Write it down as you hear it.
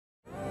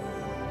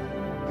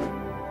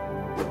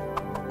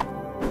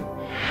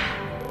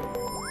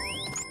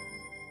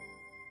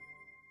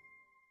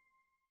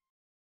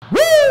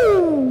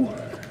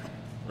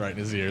right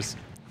in his ears.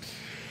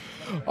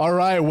 All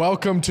right,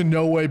 welcome to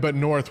No Way But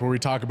North, where we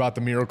talk about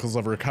the miracles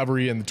of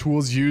recovery and the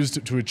tools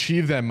used to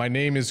achieve them. My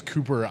name is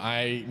Cooper.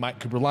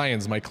 Cooper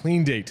Lyons. My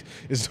clean date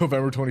is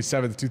November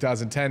 27th,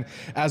 2010.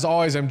 As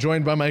always, I'm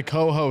joined by my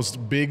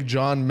co-host, Big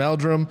John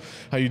Meldrum.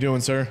 How you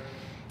doing, sir?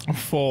 I'm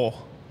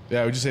full.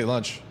 Yeah, we just ate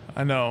lunch.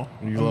 I know.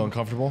 Are you a little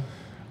uncomfortable?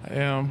 I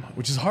am.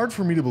 Which is hard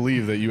for me to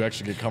believe that you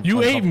actually get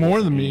comfortable. You ate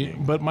more than me,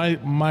 but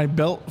my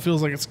belt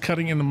feels like it's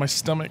cutting into my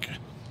stomach.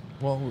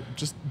 Well,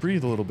 just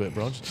breathe a little bit,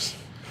 bro.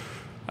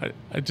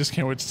 I just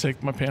can't wait to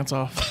take my pants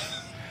off.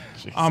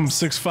 I'm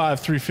 6'5",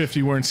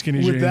 350, wearing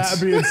skinny jeans. With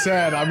that being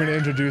said, I'm going to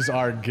introduce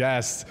our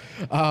guest.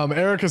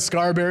 Erika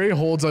Scarberry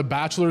holds a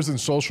bachelor's in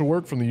social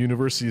work from the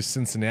University of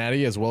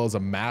Cincinnati, as well as a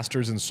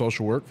master's in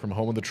social work from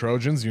home of the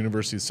Trojans,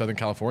 University of Southern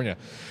California.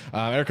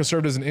 Erika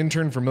served as an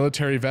intern for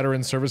military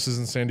veteran services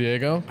in San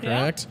Diego,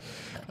 correct?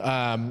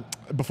 Yeah.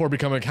 Before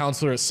becoming a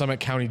counselor at Summit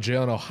County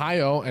Jail in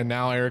Ohio, and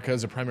now Erika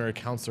is a primary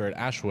counselor at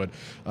Ashwood,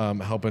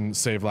 helping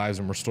save lives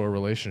and restore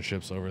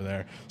relationships over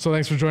there. So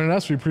thanks for joining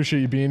us. We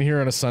appreciate you being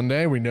here on a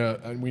Sunday. We know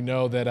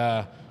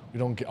that we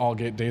don't all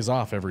get days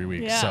off every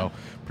week, so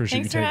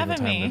appreciate you taking the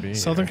time to be here.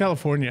 Southern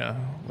California,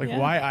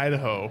 why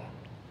Idaho?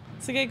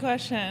 It's a good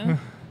question.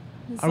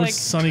 I was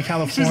sunny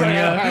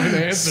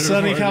California.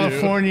 Sunny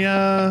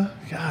California.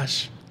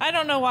 Gosh. I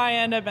don't know why I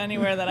end up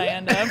anywhere that I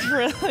end up,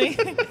 really.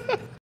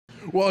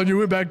 Well, and you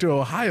went back to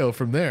Ohio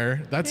from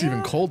there. That's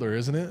even colder,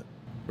 isn't it?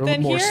 Or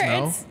then more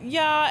here,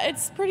 snow?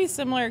 it's pretty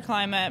similar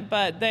climate,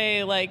 but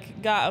they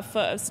got a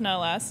foot of snow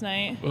last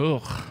night.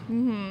 Ugh.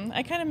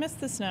 I kind of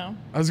missed the snow.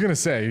 I was gonna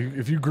say,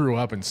 if you grew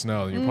up in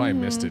snow, you probably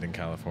missed it in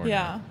California.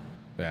 Yeah.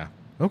 Yeah.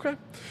 Okay.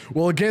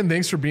 Well, again,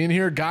 thanks for being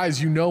here.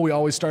 Guys, we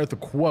always start with the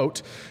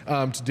quote.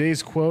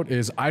 Today's quote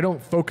is, "I don't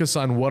focus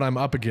on what I'm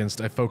up against.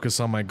 I focus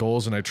on my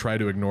goals and I try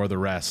to ignore the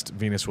rest."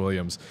 Venus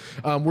Williams.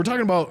 We're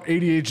talking about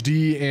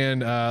ADHD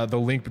and the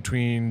link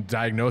between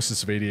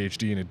diagnosis of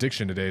ADHD and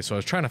addiction today. So I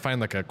was trying to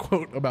find a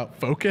quote about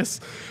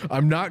focus.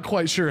 I'm not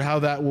quite sure how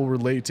that will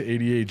relate to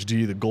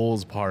ADHD, the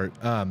goals part.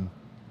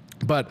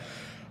 But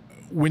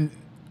when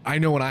I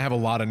have a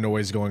lot of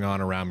noise going on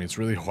around me, it's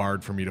really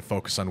hard for me to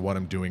focus on what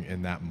I'm doing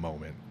in that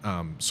moment.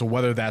 So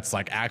whether that's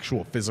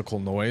actual physical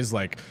noise,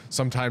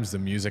 sometimes the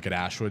music at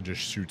Ashwood just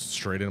shoots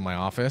straight into my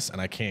office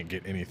and I can't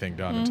get anything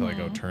done until I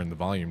go turn the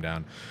volume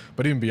down.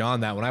 But even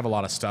beyond that, when I have a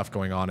lot of stuff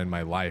going on in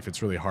my life,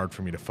 it's really hard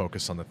for me to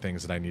focus on the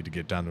things that I need to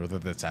get done, whether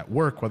that's at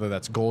work, whether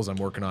that's goals I'm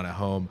working on at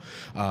home.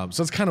 So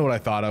that's kind of what I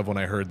thought of when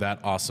I heard that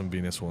awesome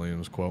Venus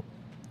Williams quote.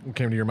 What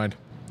came to your mind?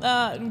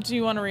 Do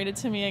you want to read it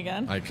to me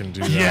again? I can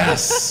do that.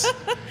 Yes.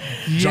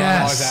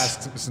 John always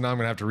asks, so now I'm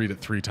going to have to read it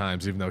 3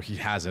 times, even though he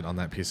has it on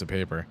that piece of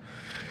paper.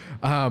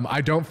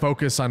 I don't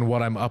focus on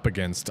what I'm up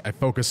against. I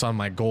focus on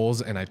my goals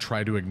and I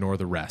try to ignore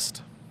the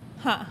rest.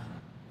 Huh.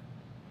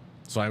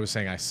 So I was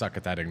saying I suck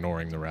at that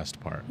ignoring the rest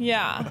part.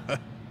 Yeah.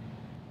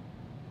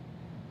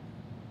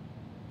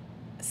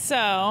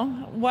 So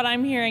what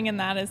I'm hearing in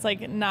that is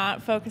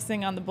not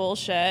focusing on the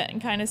bullshit and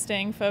kind of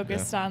staying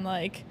focused on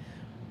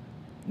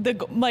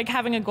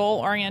having a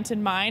goal-oriented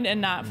mind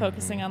and not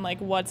focusing on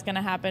what's going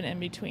to happen in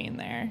between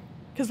there,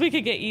 because we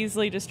could get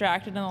easily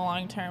distracted in the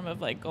long term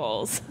of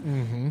goals.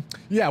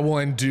 Yeah, well,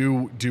 and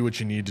do what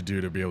you need to do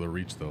to be able to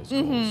reach those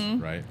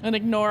goals, right? And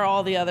ignore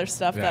all the other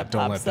stuff that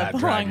pops up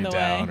along the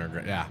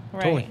way. Yeah,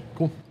 right. Totally.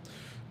 Cool.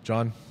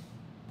 John,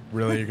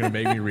 really, you're going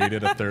to make me read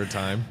it a 3rd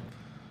time?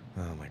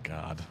 Oh my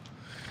God.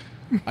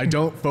 I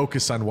don't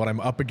focus on what I'm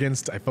up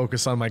against. I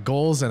focus on my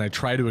goals and I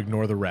try to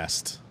ignore the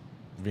rest.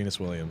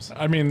 Venus Williams.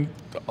 I mean,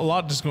 a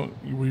lot just going.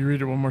 Will you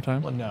read it one more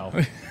time? Well, no,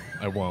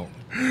 I won't.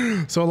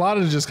 So a lot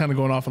is just kind of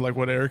going off of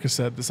what Erika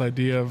said. This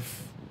idea of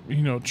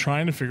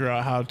trying to figure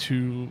out how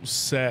to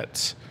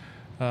set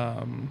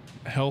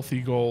healthy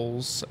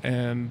goals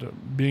and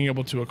being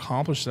able to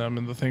accomplish them,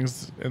 and the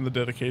things and the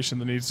dedication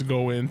that needs to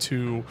go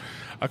into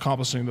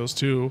accomplishing those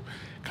too.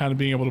 Kind of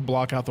being able to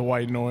block out the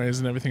white noise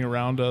and everything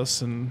around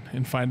us, and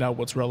find out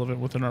what's relevant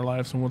within our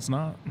lives and what's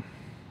not.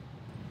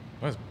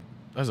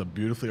 That's a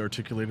beautifully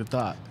articulated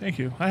thought. Thank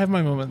you. I have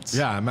my moments.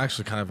 Yeah, I'm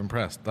actually kind of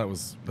impressed. That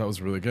was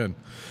really good.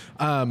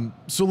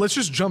 So let's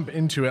just jump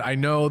into it. I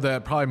know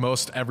that probably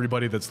most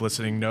everybody that's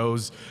listening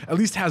knows, at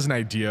least has an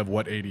idea of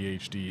what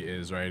ADHD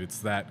is, right?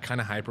 It's that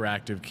kind of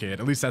hyperactive kid.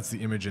 At least that's the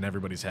image in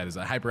everybody's head, is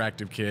a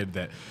hyperactive kid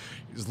that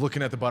is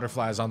looking at the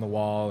butterflies on the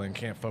wall and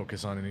can't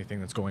focus on anything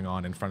that's going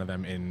on in front of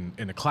them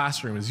in a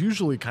classroom, is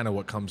usually kind of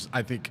what comes,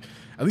 I think,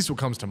 at least what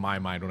comes to my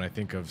mind when I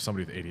think of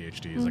somebody with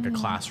ADHD is a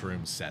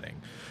classroom setting.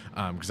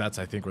 Because that's,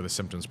 I think, where the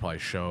symptoms probably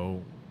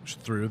show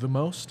through the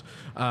most.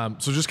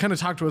 So just kind of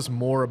talk to us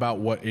more about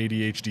what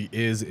ADHD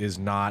is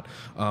not,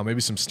 maybe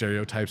some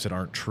stereotypes that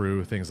aren't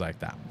true, things like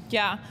that.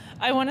 Yeah,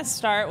 I want to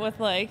start with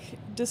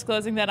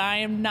disclosing that I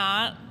am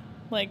not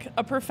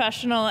a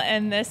professional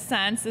in this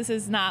sense. This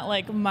is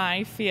not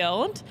my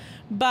field,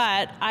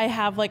 but I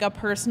have a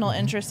personal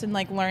interest in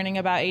learning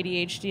about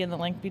ADHD and the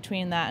link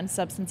between that and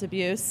substance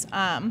abuse.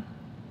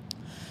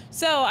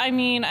 So, I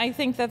mean, I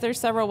think that there's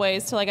several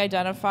ways to like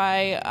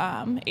identify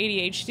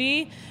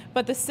ADHD,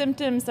 but the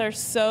symptoms are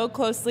so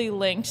closely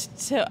linked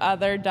to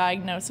other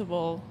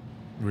diagnosable.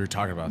 We were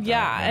talking about that.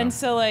 Yeah. And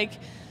so like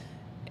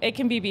it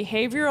can be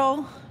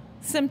behavioral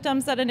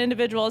symptoms that an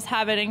individual is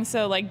having,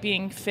 so like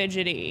being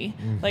fidgety,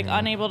 like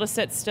unable to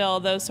sit still,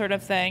 those sort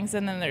of things.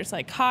 And then there's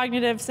like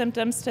cognitive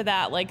symptoms to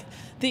that, like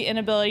the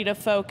inability to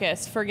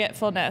focus,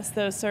 forgetfulness,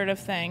 those sort of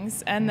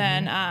things. And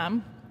then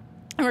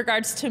in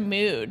regards to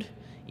mood,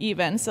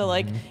 even, so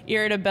like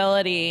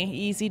irritability,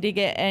 easy to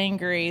get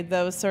angry,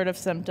 those sort of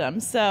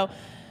symptoms. So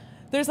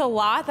there's a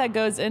lot that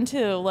goes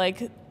into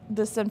like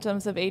the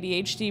symptoms of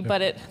ADHD,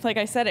 but it, like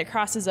I said, it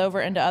crosses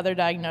over into other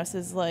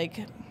diagnoses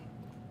like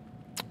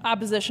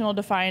oppositional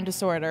defiant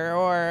disorder,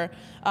 or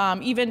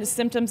even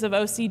symptoms of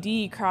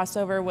OCD cross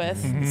over with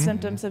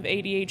symptoms of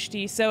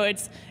ADHD. So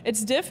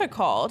it's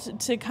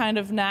difficult to kind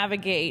of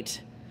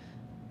navigate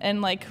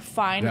and like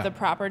find the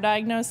proper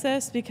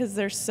diagnosis because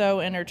they're so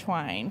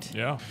intertwined.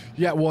 Yeah.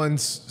 Yeah. Well, and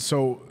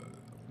so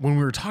when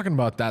we were talking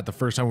about that the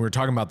first time we were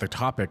talking about the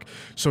topic,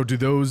 so do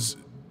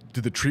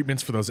the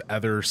treatments for those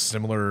other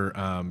similar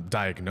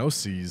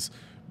diagnoses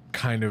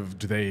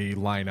do they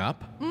line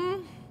up?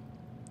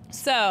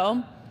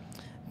 So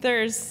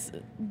there's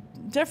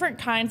different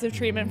kinds of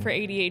treatment for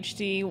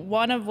ADHD,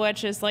 one of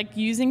which is like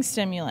using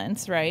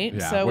stimulants, right?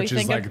 Yeah, so which we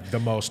is think like the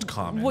most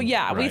common. Well,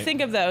 yeah, we right?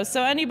 think of those.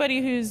 So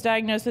anybody who's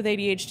diagnosed with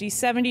ADHD,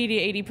 70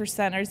 to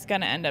 80% is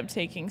going to end up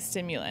taking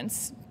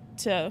stimulants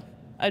to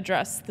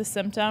address the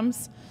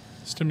symptoms.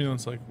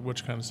 Stimulants, like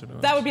which kind of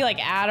stimulants? That would be like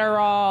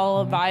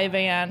Adderall,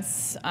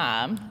 Vyvanse,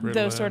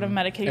 those sort of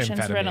medications,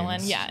 Ritalin.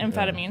 Yeah,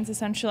 amphetamines,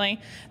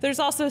 essentially. There's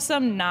also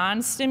some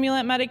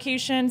non-stimulant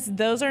medications.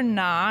 Those are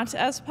not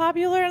as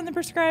popular in the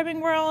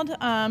prescribing world.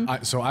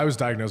 So I was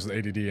diagnosed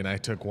with ADD, and I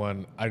took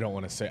one. I don't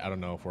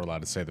know if we're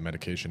allowed to say the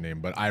medication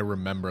name, but I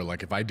remember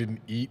like if I didn't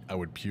eat, I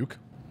would puke.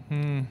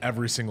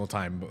 Every single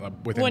time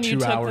within When you 2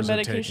 took the hours of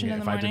medication taking it. in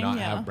the If I did not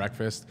morning, have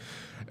breakfast,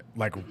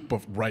 like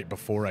right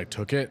before I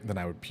took it, then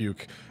I would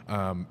puke.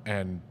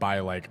 And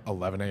by like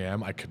 11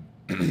 a.m., I could,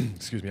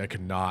 excuse me, I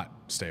could not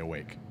stay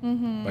awake.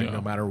 Like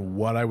no matter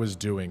what I was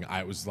doing,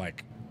 I was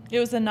like. It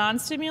was a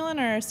non-stimulant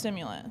or a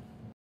stimulant?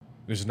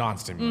 It was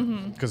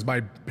non-stimulant because my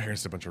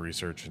parents did a bunch of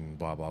research and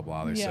blah blah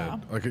blah. They said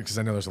because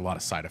I know there's a lot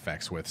of side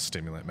effects with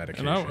stimulant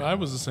medication. And I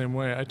was the same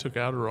way. I took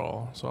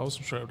Adderall, so I was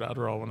prescribed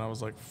Adderall when I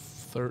was like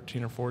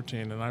 13 or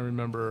 14, and I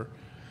remember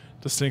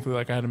distinctly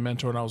like I had a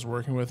mentor and I was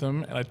working with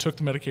him, and I took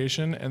the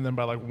medication, and then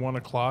by like 1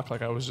 o'clock,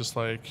 like I was just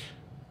like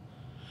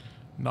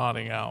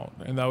nodding out,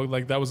 and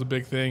that was a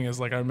big thing. Is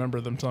like I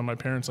remember them telling my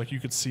parents like you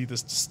could see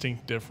this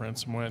distinct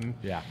difference when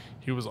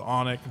he was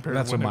on it compared to when it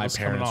was coming off. That's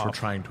what my parents were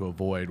trying to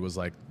avoid, was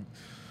like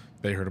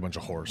they heard a bunch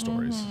of horror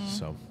stories.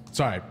 So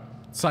sorry,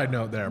 side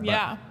note there.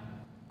 But,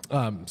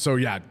 so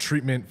yeah,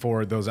 treatment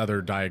for those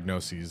other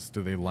diagnoses,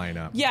 do they line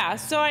up? Yeah,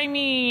 so I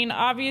mean,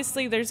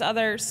 obviously there's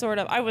other sort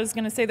of, I was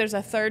going to say there's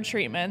a third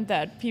treatment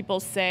that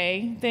people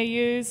say they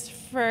use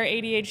for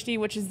ADHD,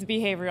 which is the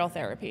behavioral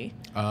therapy.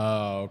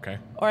 Oh, okay.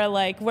 Or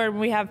like where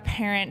we have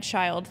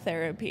parent-child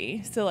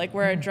therapy. So like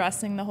we're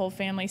addressing the whole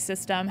family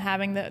system,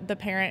 having the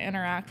parent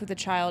interact with the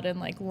child and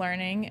like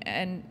learning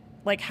and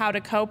like how to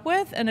cope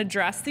with and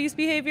address these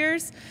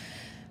behaviors.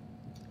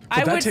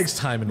 But that takes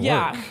time and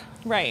work.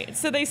 Right.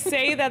 So they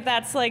say that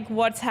that's like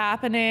what's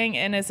happening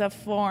and is a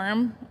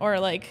form or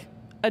like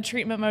a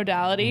treatment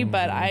modality,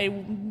 but I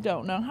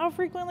don't know how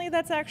frequently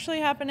that's actually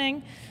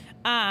happening.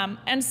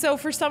 And so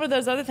for some of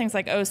those other things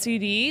like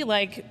OCD,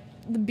 like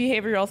the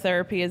behavioral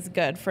therapy is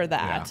good for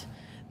that. Yeah.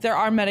 There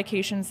are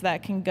medications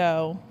that can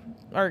go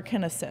or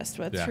can assist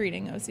with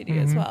treating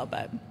OCD as well,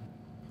 but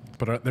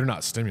they're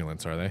not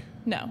stimulants, are they?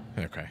 No.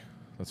 Okay.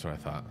 That's what I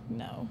thought.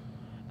 No.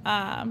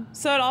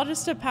 So it all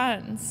just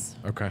depends.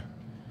 Okay.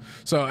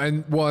 So,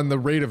 and the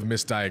rate of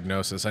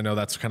misdiagnosis, I know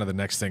that's kind of the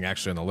next thing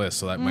actually on the list.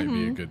 So that might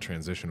be a good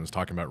transition. Was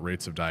talking about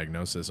rates of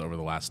diagnosis over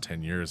the last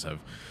 10 years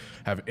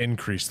have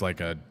increased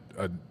like a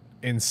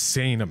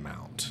insane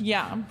amount.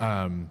 Yeah.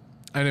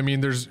 And I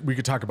mean, we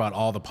could talk about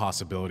all the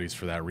possibilities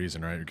for that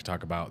reason, right? We could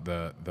talk about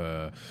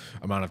the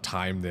amount of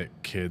time that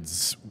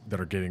kids that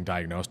are getting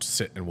diagnosed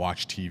sit and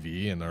watch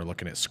TV and they're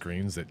looking at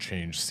screens that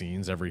change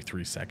scenes every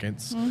 3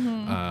 seconds.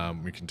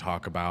 We can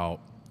talk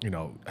about,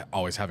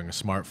 always having a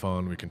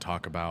smartphone. We can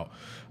talk about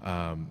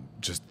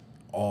just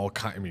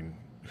I mean,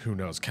 who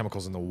knows,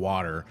 chemicals in the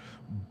water.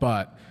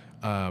 But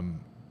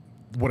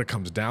what it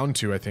comes down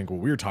to, I think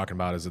what we were talking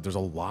about is that there's a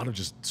lot of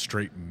just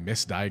straight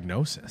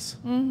misdiagnosis,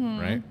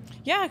 right?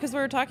 Yeah, because we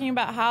were talking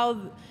about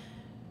how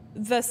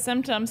the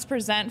symptoms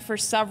present for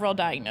several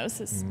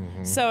diagnoses.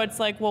 So it's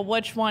like, well,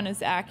 which one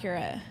is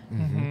accurate?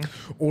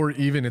 Or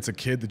even it's a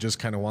kid that just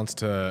kind of wants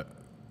to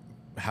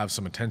have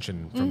some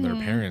attention from their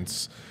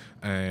parents,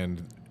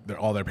 and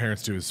all their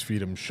parents do is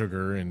feed them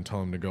sugar and tell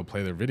them to go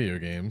play their video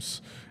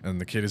games, and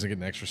the kid isn't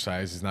getting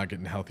exercise, he's not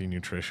getting healthy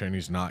nutrition,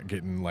 he's not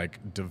getting like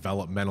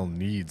developmental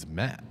needs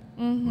met,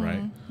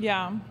 right?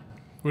 Yeah.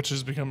 Which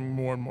is becoming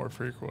more and more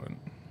frequent,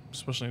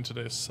 especially in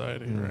today's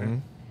society,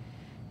 right?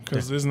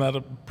 Because isn't that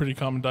a pretty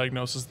common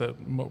diagnosis that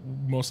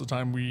most of the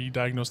time we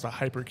diagnose a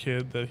hyper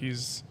kid that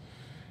he's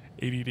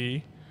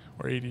ADD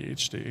or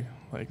ADHD?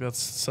 Like that's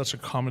such a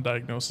common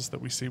diagnosis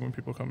that we see when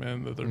people come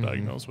in that they're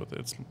diagnosed with it.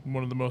 It's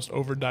one of the most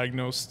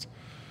overdiagnosed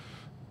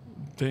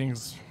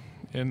things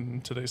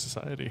in today's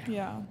society.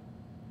 Yeah.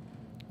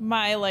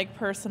 My like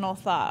personal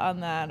thought on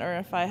that, or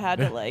if I had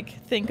to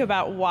like think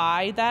about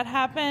why that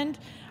happened,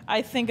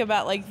 I think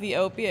about like the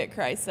opiate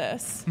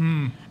crisis.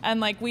 And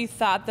like we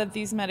thought that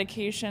these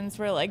medications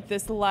were like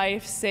this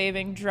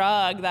life-saving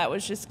drug that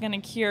was just going to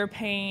cure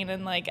pain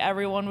and like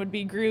everyone would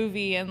be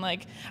groovy. And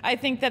like I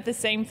think that the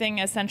same thing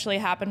essentially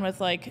happened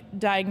with like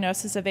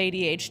diagnosis of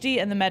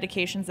ADHD and the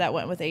medications that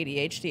went with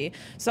ADHD.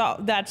 So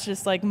that's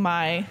just like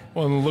my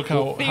Well, and look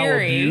how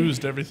theory.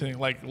 abused everything,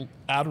 like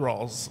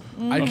Adderall's.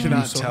 I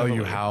cannot so tell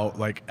you heavily. how,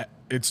 like,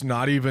 it's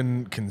not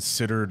even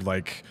considered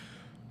like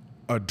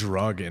a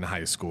drug in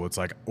high school. It's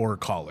like, or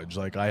college.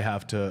 Like I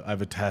have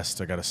a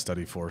test I got to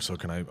study for. So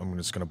I'm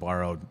just going to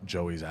borrow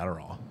Joey's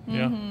Adderall.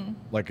 Yeah.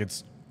 Like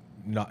it's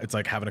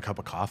like having a cup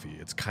of coffee.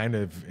 It's kind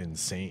of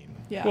insane.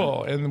 Yeah.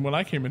 Well, and when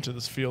I came into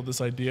this field,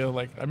 this idea,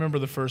 like I remember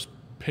the first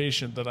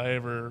patient that I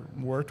ever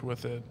worked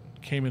with it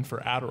came in for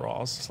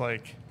Adderall. It's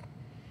like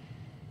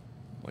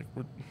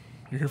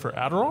you're here for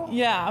Adderall?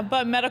 Yeah,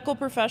 but medical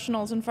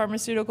professionals and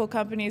pharmaceutical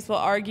companies will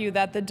argue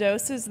that the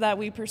doses that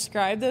we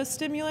prescribe those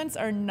stimulants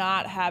are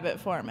not habit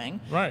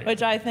forming. Right.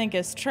 Which I think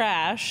is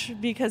trash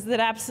because it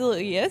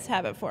absolutely is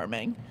habit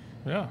forming.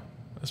 Yeah.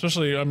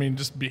 Especially, I mean,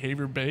 just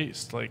behavior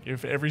based. Like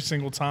if every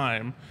single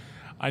time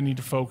I need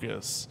to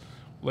focus,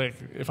 like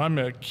if I'm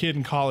a kid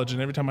in college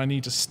and every time I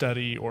need to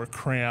study or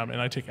cram and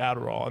I take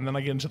Adderall and then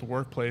I get into the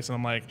workplace and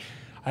I'm like,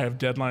 I have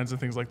deadlines and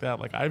things like that.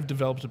 Like I've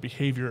developed a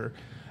behavior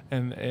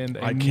and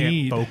I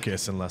can't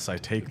focus unless I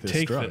take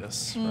this drug.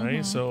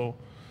 Right? So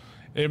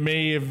it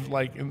may have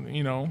like,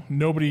 you know,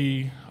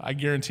 nobody, I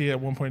guarantee at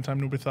one point in time,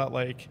 nobody thought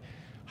like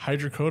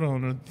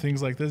hydrocodone or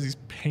things like this, these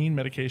pain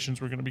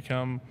medications were going to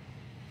become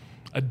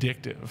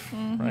addictive,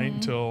 right?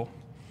 Until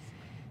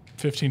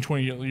 15,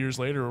 20 years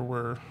later,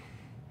 we're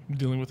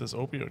dealing with this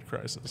opioid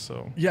crisis.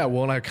 So Yeah,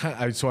 well, and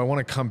I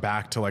want to come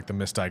back to like the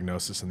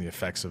misdiagnosis and the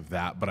effects of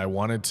that, but I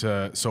wanted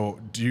to. So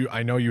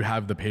I know you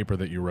have the paper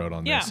that you wrote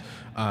on this.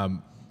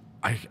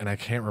 I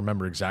can't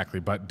remember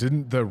exactly, but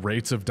didn't the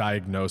rates of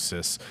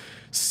diagnosis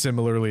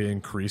similarly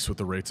increase with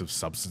the rates of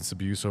substance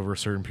abuse over a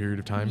certain period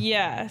of time?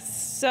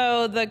 Yes.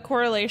 So the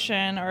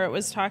correlation, or it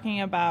was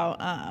talking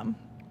about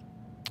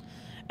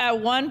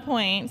at one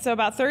point, so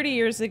about 30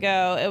 years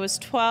ago, it was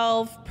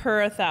 12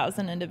 per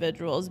 1,000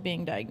 individuals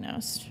being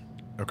diagnosed.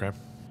 Okay.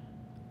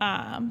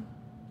 And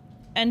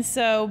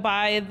so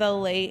by the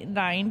late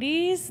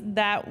 90s,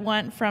 that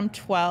went from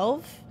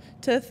 12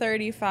 to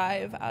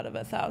 35 out of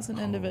 1,000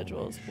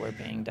 individuals were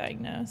being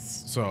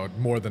diagnosed. So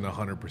more than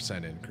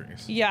 100%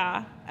 increase.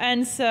 Yeah.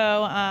 And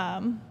so,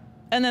 and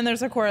then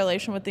there's a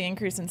correlation with the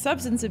increase in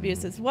substance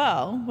abuse as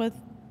well with,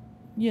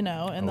 you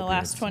know, in the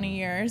last Opiates. 20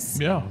 years.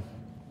 yeah.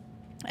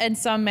 And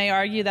some may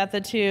argue that the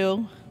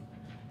two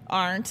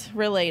aren't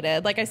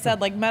related. Like I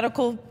said, like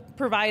medical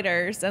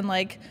providers and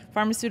like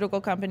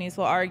pharmaceutical companies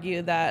will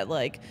argue that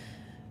like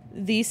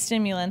these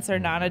stimulants are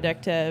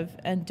non-addictive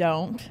and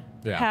don't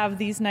have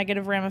these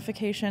negative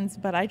ramifications,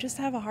 but I just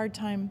have a hard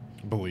time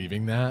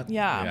Believing that?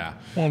 Yeah.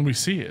 Well, and we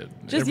see it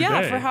just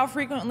every day. for how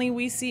frequently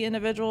we see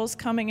individuals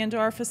coming into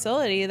our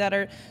facility that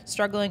are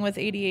struggling with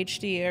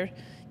ADHD or,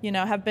 you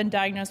know, have been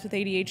diagnosed with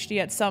ADHD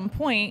at some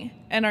point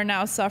and are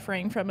now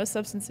suffering from a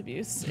substance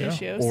abuse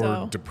issue. Or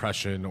So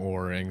depression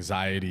or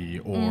anxiety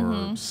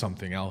or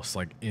something else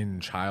like in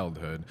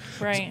childhood.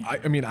 Right.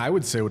 I mean, I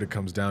would say what it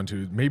comes down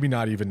to, maybe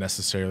not even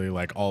necessarily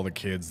like all the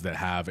kids that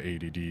have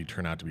ADD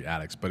turn out to be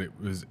addicts, but it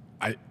was,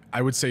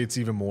 I would say it's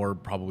even more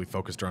probably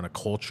focused around a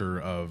culture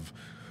of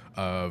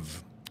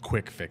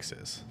quick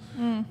fixes,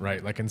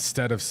 right? Like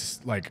instead of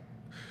like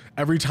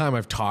every time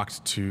I've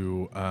talked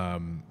to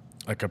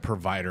like a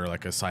provider,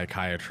 like a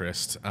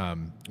psychiatrist,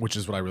 which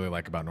is what I really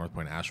like about North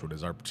Point Ashwood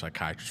is our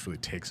psychiatrists really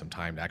take some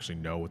time to actually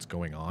know what's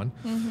going on.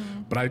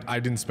 But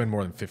I didn't spend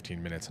more than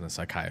 15 minutes in a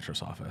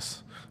psychiatrist's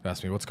office. They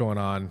asked me, what's going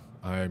on?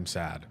 I'm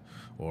sad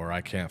or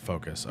I can't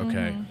focus.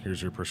 Okay,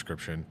 here's your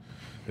prescription.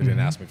 They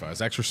didn't ask me if I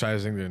was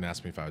exercising. They didn't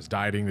ask me if I was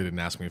dieting. They didn't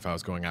ask me if I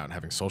was going out and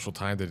having social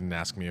time. They didn't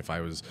ask me if I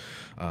was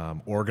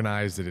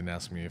organized. They didn't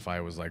ask me if I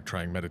was like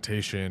trying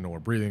meditation or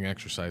breathing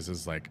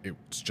exercises. Like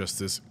it's just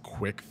this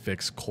quick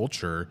fix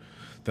culture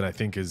that I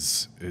think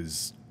is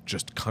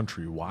just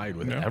countrywide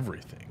with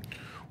everything.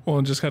 Well,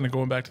 and just kind of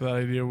going back to that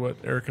idea, what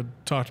Erika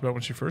talked about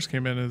when she first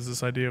came in is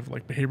this idea of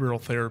like behavioral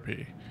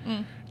therapy.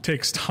 It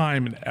takes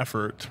time and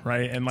effort,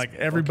 right? And like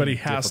everybody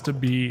has to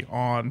be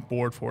on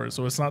board for it.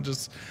 So it's not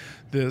just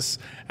this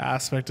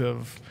aspect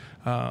of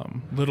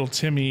little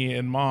Timmy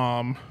and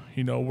mom,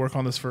 you know, work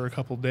on this for a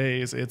couple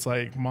days. It's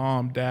like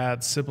mom,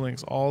 dad,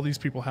 siblings, all these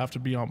people have to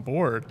be on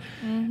board.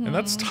 And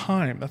that's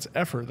time, that's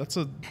effort. That's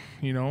a,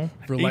 you know,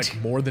 For like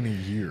more than a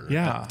year.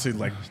 Yeah. To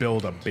like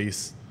build a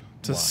base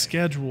to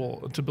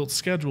to build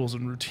schedules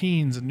and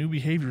routines and new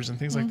behaviors and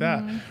things like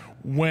that,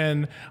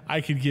 when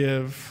I could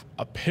give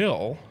a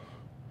pill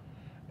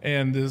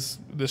and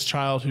this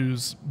child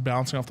who's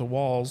bouncing off the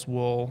walls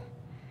will,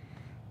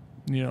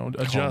 you know,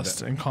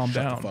 adjust and calm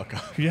down. Shut the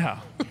fuck up. Yeah.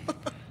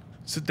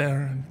 Sit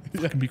down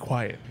and be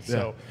quiet.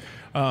 So,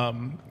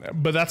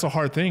 but that's a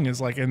hard thing,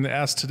 is like, and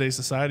as today's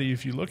society,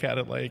 if you look at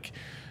it, like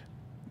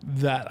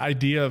that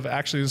idea of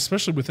actually,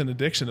 especially within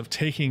addiction, of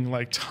taking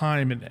like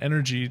time and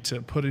energy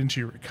to put into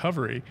your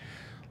recovery,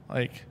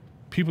 like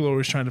people are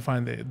always trying to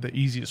find the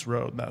easiest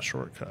road, that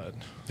shortcut.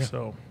 Yeah.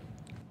 So,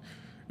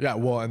 yeah.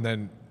 Well, and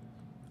then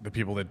the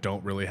people that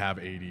don't really have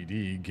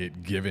ADD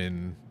get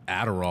given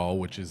Adderall,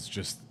 which is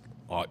just,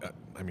 I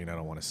mean, I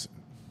won't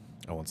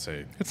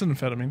say it's an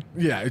amphetamine.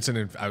 Yeah,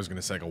 I was going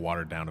to say like a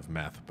watered down of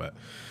meth, but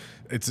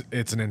it's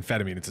an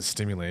amphetamine. It's a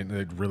stimulant,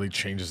 and it really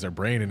changes their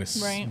brain, and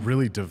it's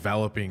really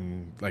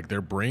developing. Like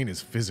their brain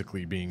is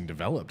physically being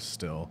developed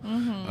still.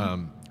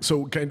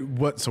 So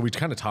we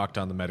kind of talked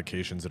on the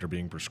medications that are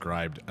being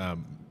prescribed,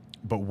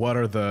 but what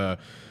are the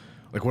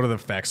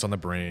effects on the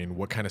brain?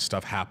 What kind of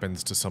stuff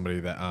happens to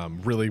somebody that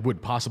really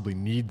would possibly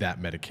need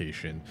that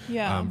medication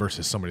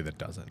versus somebody that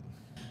doesn't?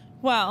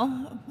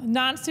 Well,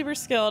 not super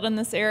skilled in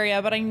this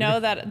area, but I know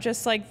that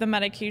just like the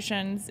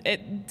medications,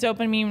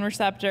 dopamine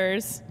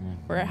receptors,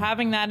 we're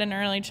having that in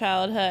early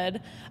childhood.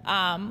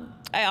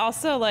 I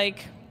also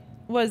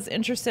was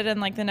interested in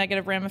like the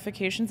negative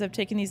ramifications of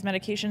taking these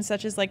medications,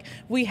 such as like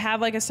we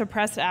have like a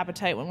suppressed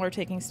appetite when we're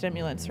taking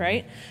stimulants,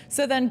 right?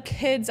 So then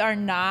kids are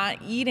not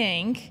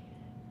eating.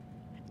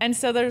 And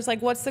so there's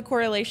like, what's the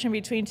correlation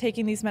between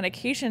taking these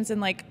medications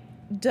and like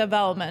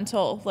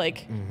developmental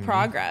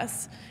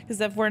progress? Because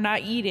if we're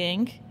not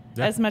eating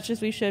as much as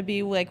we should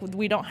be, like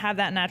we don't have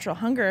that natural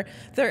hunger,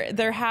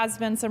 there has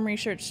been some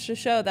research to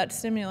show that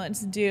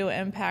stimulants do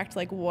impact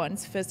like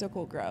one's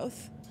physical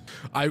growth.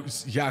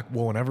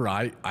 Well, whenever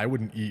I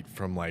wouldn't eat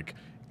from like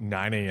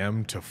 9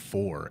 a.m. to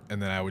 4,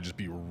 and then I would just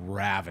be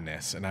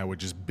ravenous, and I would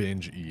just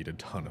binge eat a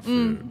ton of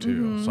food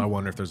too. So I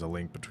wonder if there's a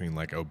link between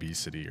like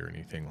obesity or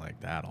anything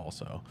like that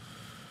also.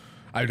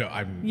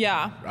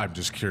 I'm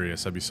just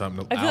curious. That'd be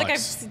something. I feel like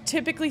I've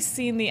typically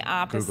seen the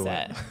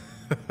opposite.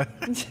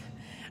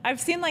 I've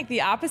seen like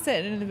the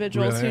opposite in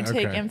individuals who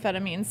take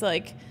amphetamines.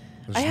 Like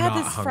I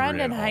had this friend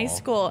in high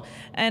school,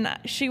 and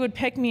she would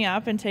pick me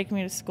up and take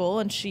me to school,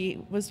 and she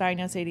was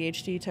diagnosed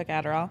ADHD, took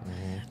Adderall.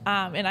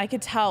 And I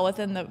could tell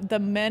within the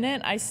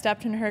minute I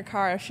stepped in her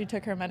car if she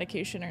took her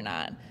medication or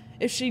not.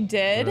 If she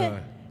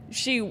did,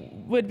 she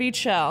would be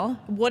chill,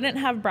 wouldn't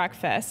have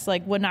breakfast,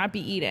 like would not be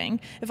eating.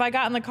 If I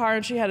got in the car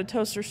and she had a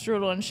toaster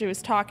strudel and she was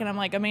talking, I'm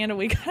like, Amanda,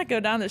 we gotta go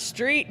down the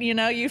street. You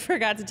know, you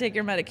forgot to take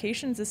your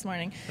medications this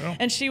morning. Oh.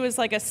 And she was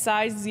like a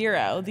size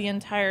 0 the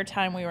entire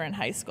time we were in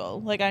high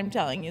school. Like I'm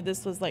telling you,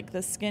 this was like the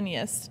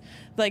skinniest,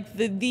 like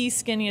the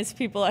skinniest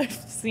people I've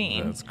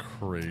seen. That's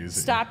crazy.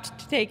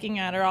 Stopped taking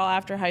Adderall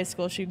after high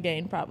school. She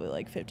gained probably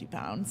like 50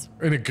 pounds.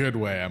 In a good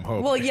way, I'm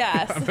hoping. Well,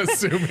 yes. I'm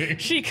assuming.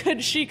 she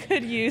could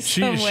use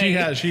some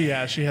weight.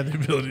 She had the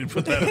ability to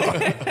put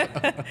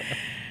that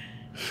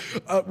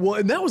on. Well,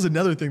 and that was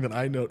another thing that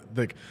I know,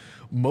 like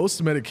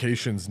most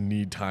medications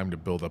need time to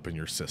build up in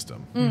your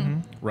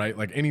system, right?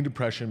 Like any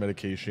depression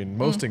medication,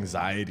 most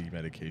anxiety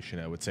medication,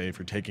 I would say, if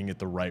you're taking it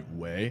the right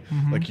way,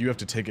 like you have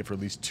to take it for at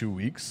least 2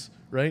 weeks,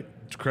 right?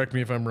 Correct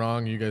me if I'm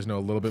wrong. You guys know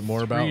a little bit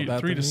more about that.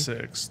 3 to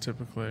 6,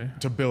 typically.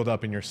 To build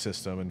up in your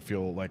system and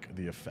feel like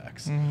the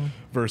effects.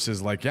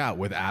 Versus like,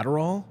 with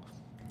Adderall,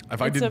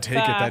 if I didn't take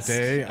it that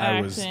day,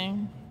 I was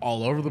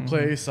all over the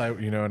place.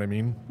 You know what I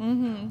mean?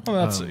 Well,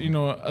 that's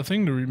a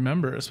thing to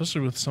remember,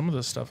 especially with some of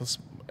this stuff,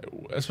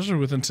 especially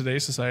within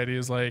today's society,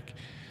 is like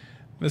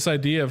this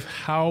idea of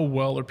how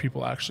well are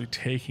people actually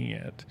taking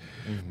it,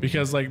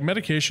 because like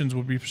medications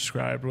will be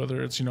prescribed,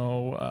 whether it's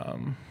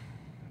Zoloft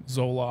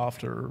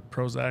or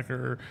Prozac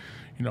or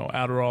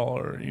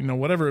Adderall or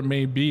whatever it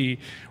may be,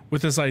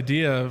 with this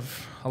idea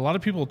of a lot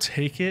of people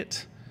take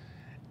it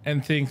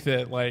and think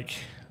that like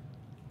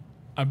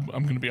I'm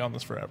going to be on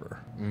this forever.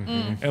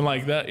 And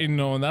like that,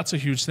 and that's a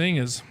huge thing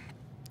is,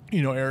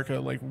 Erika,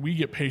 like we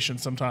get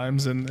patients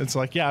sometimes and it's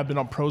like, I've been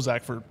on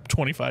Prozac for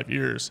 25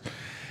 years.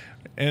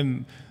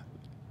 And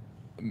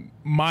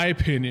my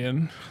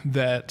opinion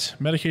that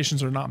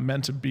medications are not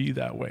meant to be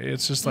that way.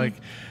 It's just like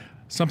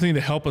something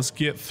to help us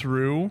get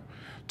through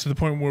to the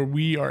point where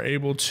we are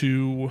able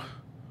to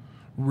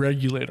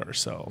regulate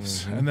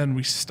ourselves and then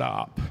we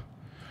stop.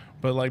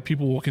 But like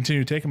people will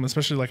continue to take them,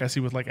 especially like I see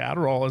with like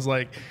Adderall, is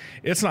like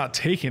it's not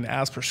taken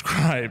as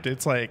prescribed.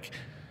 It's like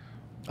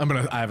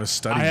I have a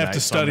study. I have to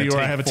study, or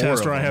I have a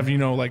test, or I have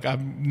like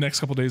next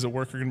couple of days at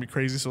work are gonna be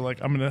crazy. So like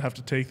I'm gonna have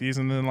to take these,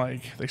 and then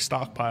like they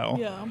stockpile.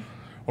 Yeah.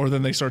 Or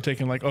then they start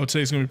taking like,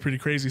 today's gonna be pretty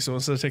crazy. So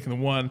instead of taking the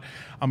 1,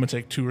 I'm gonna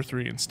take 2 or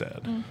 3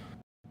 instead.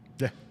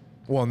 Yeah.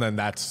 Well, and then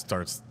that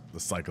starts the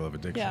cycle of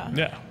addiction.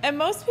 Yeah. And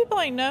most people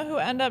I know who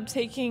end up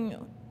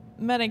taking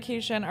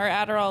medication or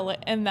Adderall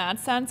in that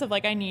sense of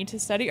like I need to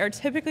study are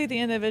typically the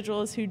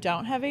individuals who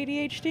don't have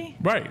ADHD.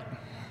 Right.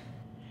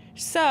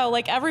 So,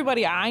 like,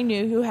 everybody I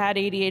knew who had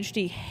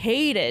ADHD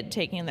hated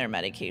taking their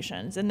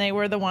medications, and they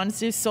were the ones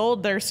who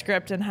sold their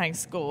script in high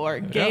school or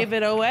gave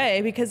it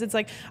away because it's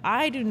like,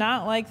 I do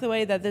not like the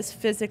way that this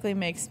physically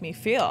makes me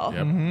feel.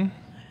 Yep.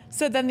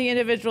 So then the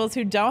individuals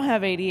who don't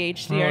have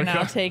ADHD are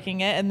now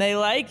taking it, and they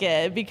like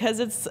it because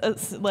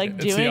it's like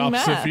It's doing the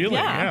opposite meth. feeling.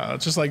 Yeah.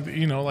 It's just like,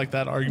 like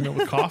that argument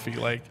with coffee.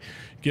 Like,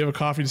 give a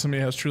coffee to somebody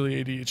who has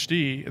truly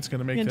ADHD, it's going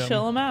to make them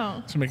chill them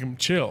out. It's going to make them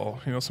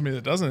chill. Somebody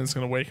that doesn't, it's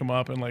going to wake them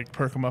up and like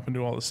perk them up and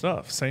do all this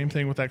stuff. Same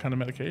thing with that kind of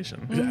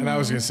medication. Yeah, and I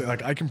was going to say,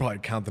 like, I can probably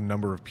count the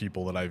number of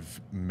people that I've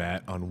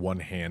met on one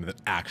hand that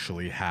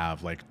actually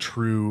have like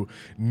true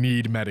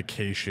need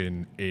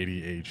medication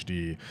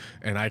ADHD.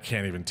 And I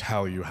can't even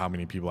tell you how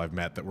many people I've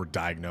met that were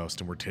diagnosed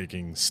and were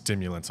taking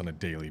stimulants on a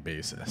daily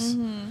basis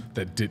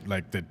that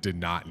did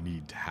not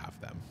need to have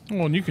them.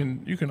 Well,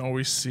 and you can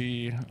always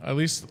see, at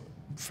least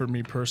for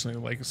me personally,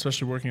 like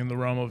especially working in the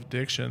realm of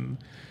addiction,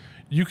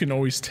 you can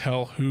always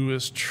tell who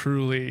is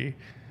truly,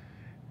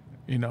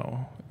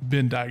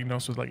 been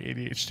diagnosed with like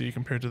ADHD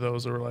compared to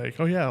those that were like,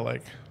 oh yeah,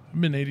 like I've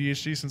been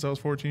ADHD since I was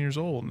 14 years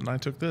old and I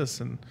took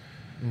this and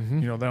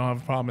they don't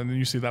have a problem. And then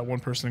you see that one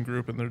person in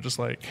group and they're just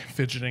like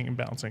fidgeting and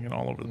bouncing and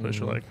all over the place.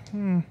 You're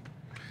like,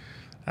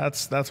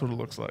 that's what it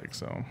looks like.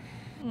 So,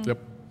 Yep.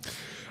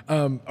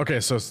 Okay,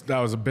 so that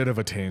was a bit of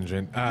a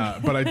tangent,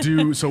 but I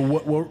do.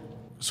 So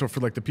So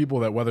for like the people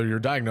that, whether you're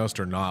diagnosed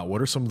or not,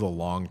 what are some of the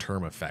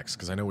long-term effects?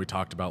 Because I know we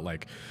talked about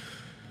like,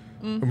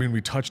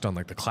 we touched on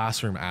like the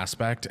classroom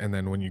aspect, and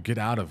then when you get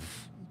out of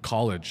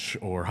college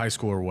or high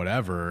school or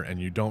whatever, and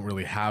you don't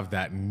really have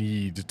that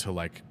need to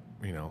like,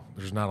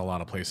 there's not a lot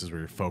of places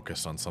where you're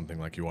focused on something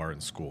like you are in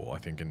school, I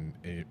think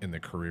in the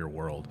career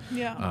world.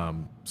 Yeah.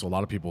 So a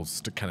lot of people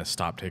kind of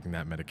stop taking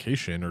that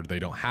medication, or they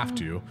don't have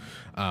to.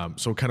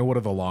 So kind of what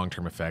are the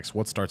long-term effects?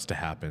 What starts to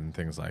happen?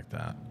 Things like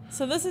that.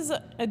 So this is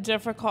a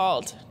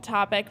difficult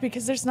topic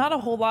because there's not a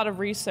whole lot of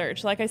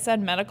research. Like I said,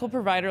 medical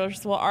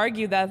providers will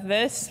argue that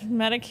this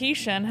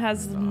medication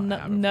has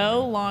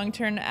no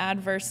long-term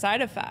adverse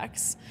side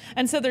effects.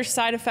 And so there's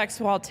side effects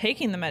while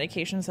taking the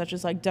medication, such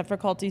as like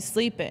difficulty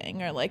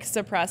sleeping or like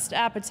suppressed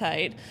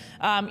appetite,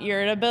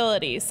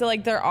 irritability. So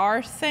like there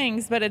are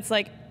things, but it's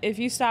like if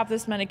you stop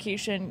this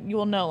medication, you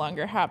will no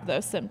longer have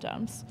those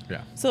symptoms.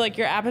 Yeah. So like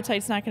your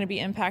appetite's not going to be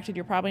impacted.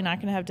 You're probably not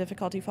going to have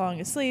difficulty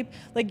falling asleep.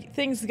 Like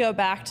things go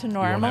back to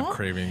normal. You won't have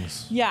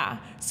cravings. Yeah.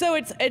 So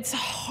it's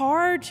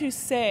hard to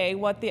say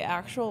what the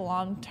actual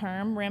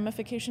long-term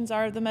ramifications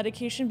are of the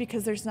medication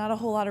because there's not a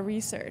whole lot of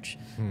research.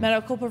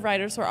 Medical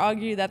providers will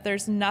argue that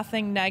there's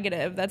nothing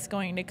negative that's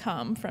going to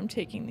come from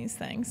taking these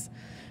things.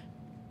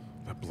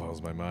 That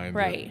blows my mind.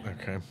 Right. But,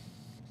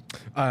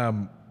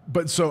 okay.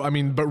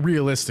 But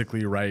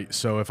realistically, right?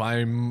 So if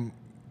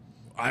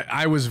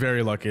I was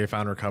very lucky. I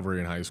found recovery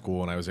in high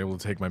school, and I was able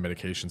to take my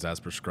medications as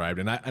prescribed.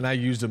 And I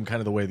used them kind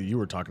of the way that you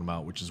were talking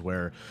about, which is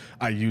where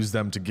I used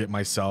them to get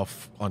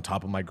myself on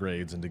top of my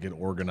grades and to get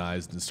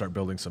organized and start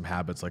building some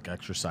habits like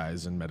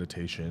exercise and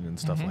meditation and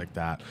stuff like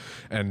that.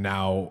 And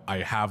now I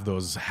have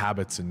those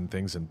habits and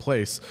things in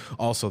place.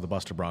 Also, the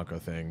Buster Bronco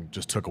thing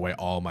just took away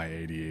all my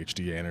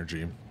ADHD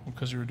energy.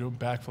 because you were doing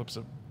backflips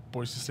at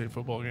Boise State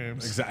football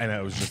games. Exactly, and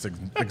I was just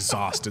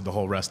exhausted the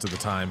whole rest of the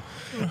time.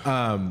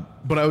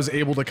 But I was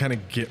able to kind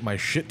of get my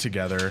shit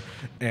together,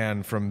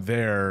 and from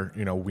there,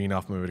 wean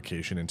off my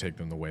medication and take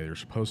them the way they're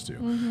supposed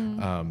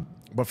to.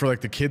 But for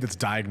like the kid that's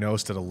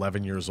diagnosed at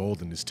 11 years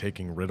old and is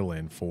taking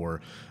Ritalin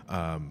for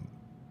all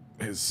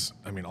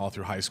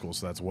through high school,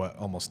 so that's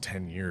almost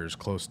 10 years,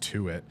 close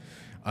to it.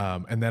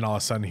 And then all of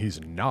a sudden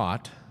he's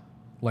not.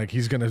 Like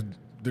his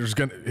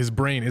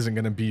brain isn't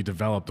gonna be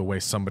developed the way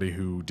somebody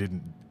who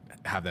didn't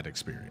have that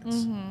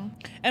experience.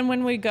 And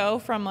when we go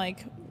from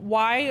like,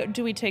 why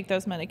do we take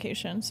those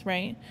medications,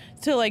 right?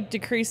 To like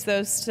decrease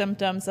those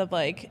symptoms of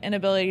like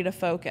inability to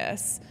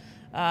focus,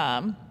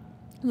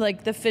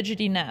 like the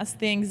fidgetiness,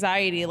 the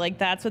anxiety, like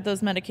that's what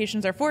those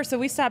medications are for. So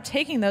we stop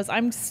taking those.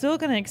 I'm still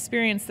going to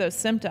experience those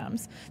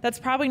symptoms. That's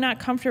probably not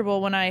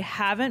comfortable when I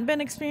haven't been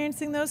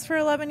experiencing those for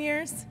 11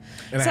 years.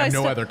 And I have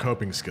no other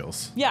coping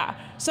skills. Yeah.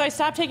 So I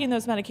stopped taking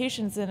those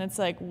medications, and it's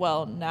like,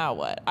 well, now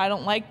what? I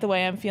don't like the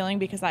way I'm feeling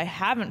because I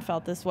haven't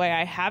felt this way.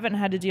 I haven't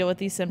had to deal with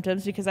these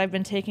symptoms because I've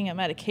been taking a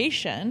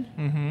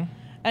medication.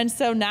 And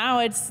so now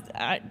I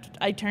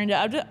turn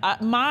to,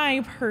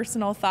 my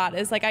personal thought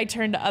is like, I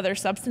turn to other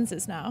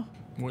substances now.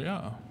 Well,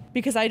 yeah.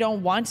 Because I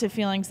don't want to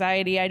feel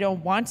anxiety. I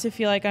don't want to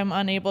feel like I'm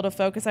unable to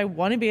focus. I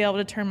want to be able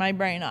to turn my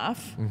brain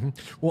off.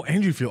 Well,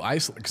 and you feel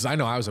isolated, because I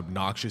know I was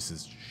obnoxious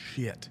as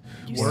shit.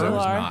 You still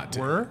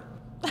are.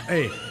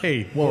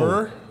 Hey,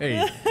 whoa.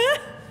 Hey,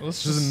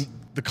 This this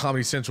isn't the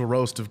Comedy Central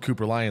roast of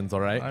Cooper Lions, all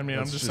right? I mean,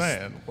 I'm just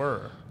saying.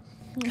 God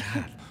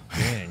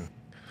dang.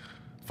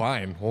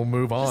 Fine, we'll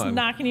move on. Just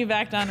knocking you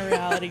back down to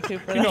reality,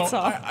 Cooper. That's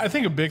all. I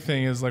think a big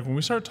thing is like when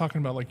we start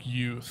talking about like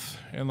youth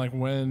and like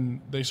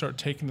when they start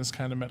taking this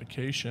kind of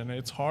medication,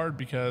 it's hard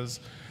because,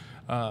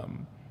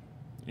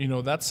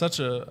 that's such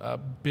a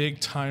big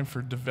time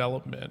for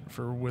development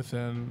for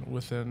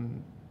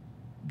within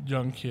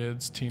young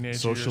kids,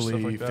 teenagers, Socially,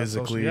 stuff like that.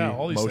 physically, yeah,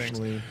 all these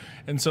emotionally. things.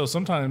 And so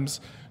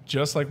sometimes,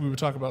 just like we would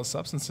talk about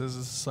substances,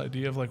 is this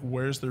idea of like,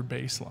 where's their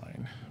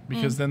baseline?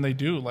 Because then they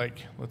do,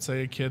 like, let's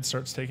say a kid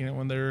starts taking it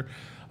when they're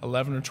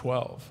 11 or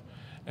 12.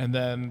 And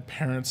then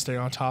parents stay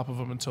on top of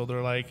them until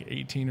they're like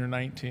 18 or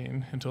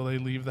 19, until they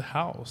leave the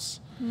house.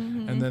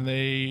 And then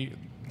they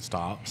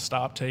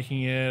stop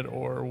taking it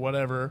or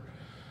whatever.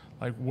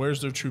 Like,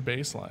 where's their true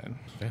baseline?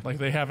 Yeah. Like,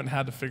 they haven't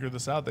had to figure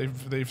this out.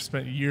 They've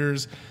spent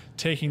years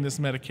taking this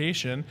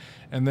medication,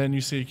 and then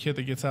you see a kid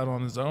that gets out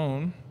on his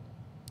own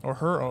or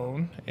her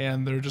own,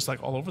 and they're just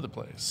like all over the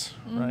place,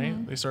 right?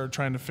 They start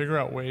trying to figure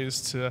out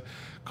ways to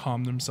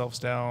calm themselves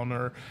down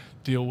or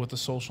deal with the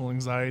social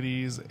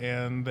anxieties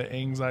and the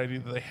anxiety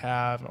that they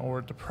have,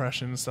 or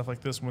depression and stuff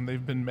like this, when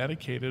they've been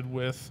medicated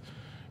with,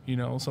 you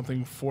know,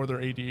 something for their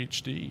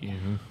ADHD.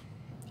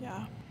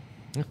 Yeah.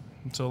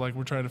 And so, like,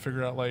 we're trying to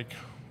figure out, like,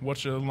 what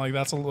should, like,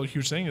 that's a little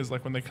huge thing, is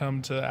like when they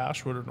come to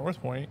Ashwood or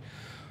North Point,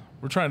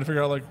 we're trying to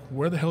figure out, like,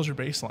 where the hell's your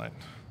baseline?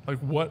 Like,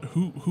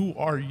 who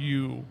are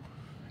you?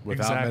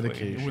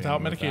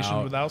 Without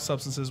medication, without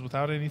substances,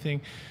 without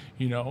anything,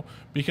 you know,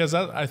 because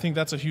I think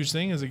that's a huge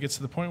thing, is it gets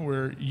to the point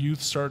where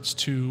youth starts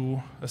to,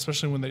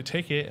 especially when they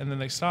take it and then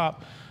they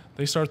stop,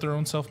 they start their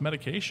own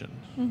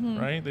self-medication,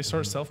 right? They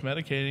start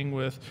self-medicating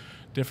with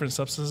different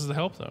substances to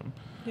help them.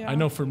 Yeah. I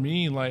know for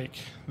me, like,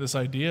 this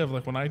idea of,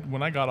 like, when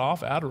I got off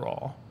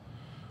Adderall,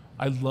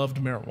 I loved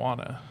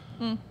marijuana.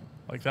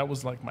 Like, that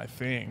was like my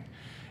thing.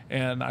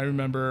 And I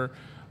remember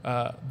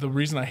the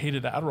reason I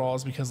hated Adderall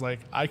is because,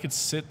 like, I could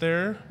sit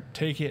there,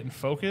 take it, and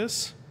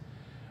focus,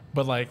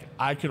 but, like,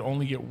 I could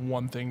only get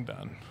one thing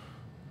done.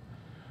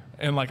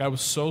 And, like, I was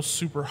so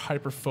super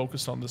hyper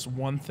focused on this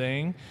one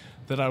thing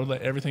that I would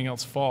let everything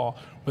else fall.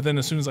 But then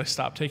as soon as I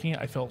stopped taking it,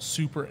 I felt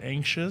super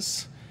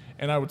anxious,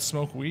 and I would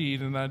smoke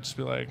weed, and I'd just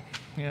be like,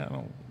 yeah, I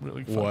don't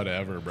really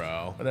Whatever,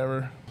 bro.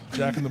 whatever.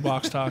 Jack in the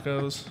Box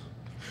tacos.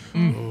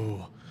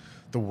 Ooh,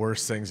 the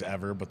worst things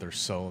ever, but they're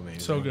so amazing.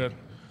 So good.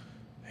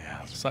 Yeah.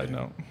 that's Side great.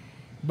 note.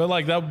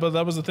 But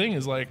that was the thing,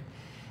 is like,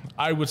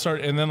 I would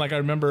start, and then, like, I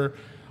remember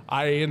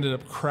I ended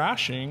up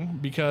crashing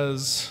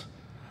because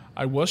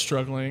I was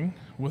struggling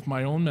with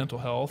my own mental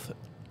health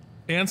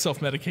and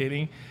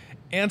self-medicating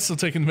and still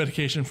taking the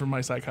medication from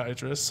my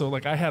psychiatrist. So,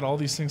 like, I had all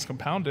these things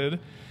compounded,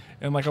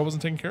 and, like, I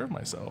wasn't taking care of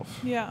myself.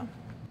 Yeah.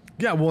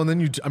 Yeah, well, and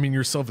then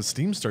your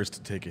self-esteem starts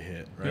to take a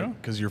hit, right? Yeah.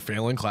 Because you're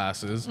failing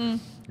classes,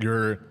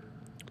 you're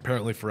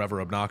apparently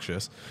forever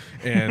obnoxious,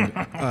 and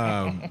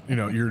you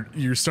know,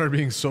 you start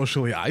being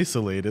socially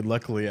isolated.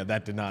 Luckily,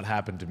 that did not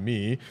happen to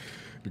me,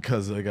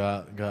 because I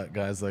got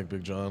guys like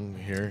Big John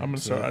here. I'm gonna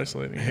start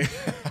isolating you.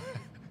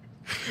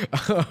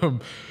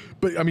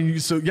 But I mean,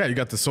 you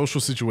got the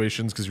social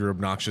situations because you're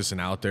obnoxious and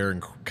out there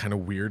and kind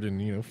of weird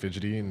and, you know,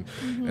 fidgety, and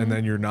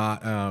then you're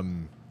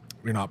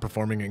not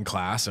performing in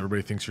class.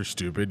 Everybody thinks you're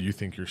stupid. You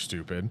think you're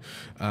stupid.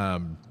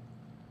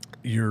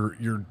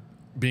 You're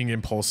being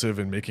impulsive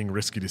and making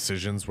risky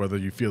decisions, whether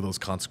you feel those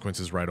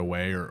consequences right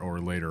away or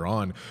later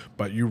on.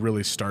 But you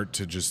really start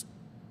to just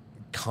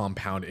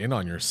compound in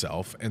on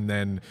yourself, and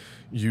then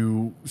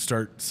you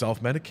start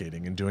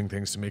self-medicating and doing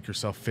things to make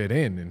yourself fit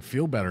in and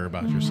feel better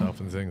about yourself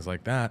and things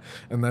like that.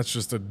 And that's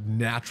just a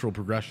natural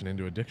progression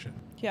into addiction.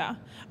 Yeah.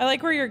 I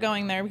like where you're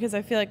going there, because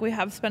I feel like we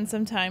have spent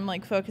some time,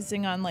 like,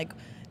 focusing on, like,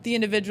 the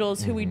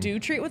individuals who we do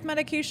treat with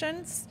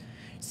medications.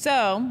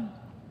 So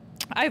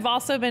I've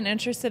also been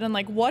interested in,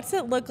 like, what's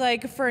it look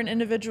like for an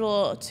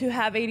individual to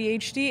have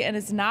ADHD and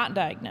is not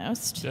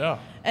diagnosed,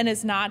 and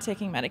is not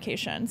taking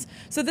medications.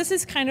 So this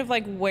is kind of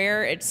like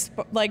where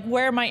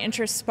where my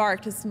interest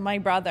sparked is my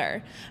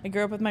brother. I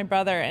grew up with my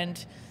brother,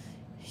 and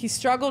he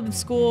struggled in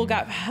school,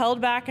 got held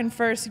back in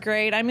first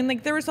grade. I mean,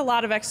 like, there was a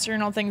lot of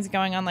external things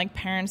going on, like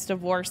parents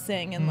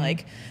divorcing, and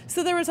like,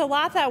 so there was a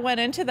lot that went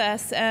into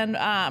this. And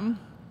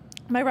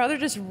my brother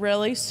just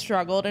really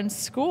struggled in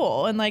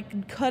school and,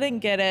 like, couldn't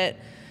get it.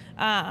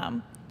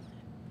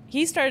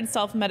 He started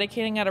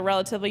self-medicating at a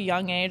relatively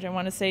young age. I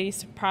want to say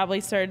he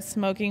probably started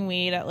smoking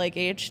weed at, like,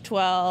 age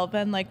 12,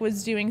 and, like,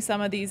 was doing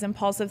some of these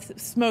impulsive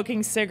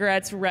smoking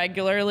cigarettes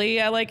regularly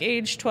at, like,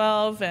 age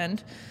 12,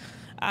 and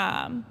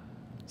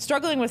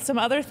struggling with some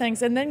other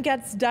things, and then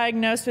gets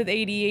diagnosed with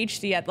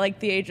ADHD at, like,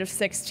 the age of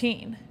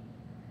 16.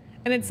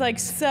 And it's like,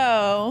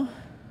 so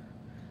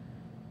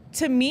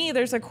to me,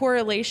 there's a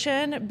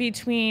correlation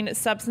between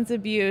substance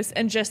abuse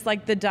and just,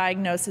 like, the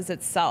diagnosis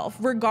itself,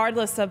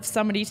 regardless of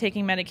somebody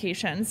taking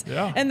medications.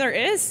 Yeah. And there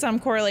is some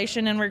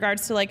correlation in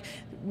regards to, like,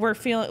 we're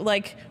feeling,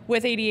 like,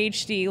 with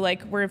ADHD,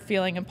 like, we're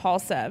feeling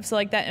impulsive. So,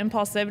 like, that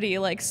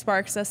impulsivity, like,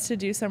 sparks us to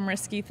do some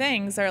risky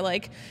things. Or,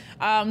 like,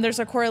 there's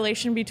a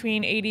correlation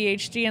between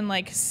ADHD and,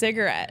 like,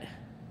 cigarette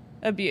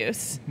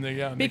abuse.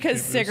 Yeah,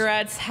 because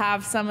cigarettes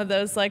have some of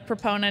those, like,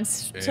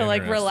 proponents to,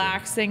 like,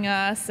 relaxing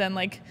us, and,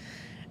 like,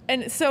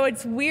 and so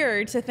it's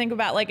weird to think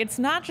about, like, it's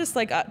not just,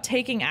 like,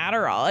 taking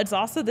Adderall. It's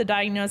also the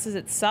diagnosis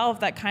itself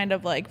that kind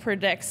of, like,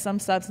 predicts some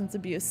substance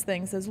abuse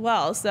things as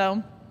well.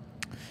 So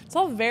It's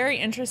all very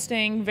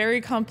interesting,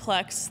 very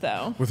complex,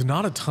 though. With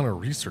not a ton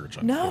of research,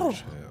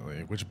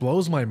 unfortunately, which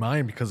blows my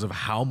mind because of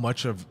how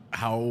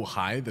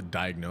high the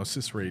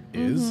diagnosis rate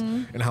is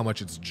and how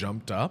much it's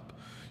jumped up.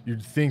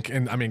 You'd think,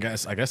 and I mean,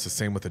 I guess the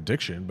same with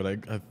addiction,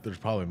 but there's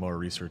probably more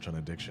research on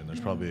addiction. There's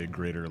probably a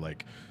greater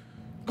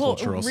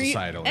cultural,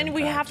 societal and impact.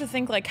 we have to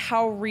think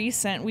how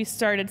recent we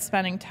started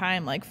spending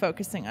time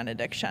focusing on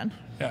addiction.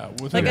 Yeah,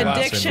 within the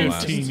last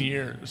 15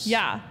 years.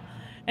 Yeah.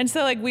 And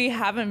so we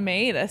haven't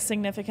made a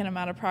significant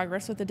amount of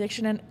progress with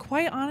addiction, and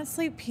quite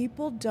honestly,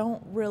 people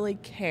don't really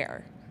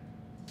care.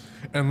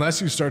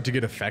 Unless you start to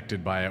get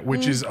affected by it,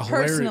 which is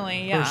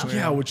personally, hilarious. yeah.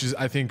 Yeah, which is,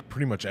 I think,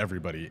 pretty much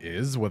everybody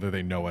is, whether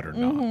they know it or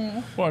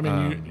not. Well, I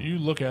mean, you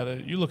look at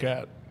it, you look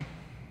at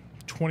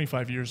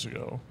 25 years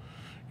ago,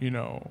 an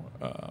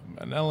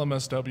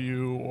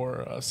LMSW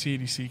or a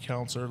CADC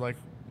counselor,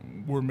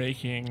 were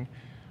making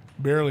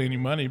barely any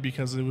money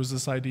because it was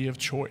this idea of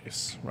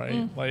choice,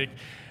 right?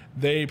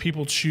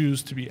 People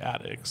choose to be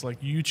addicts.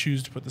 You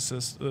choose to put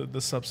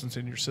the substance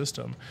in your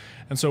system.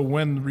 And so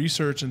when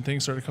research and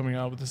things started coming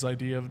out with this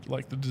idea of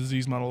the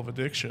disease model of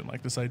addiction,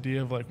 this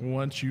idea of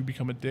once you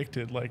become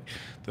addicted,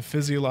 the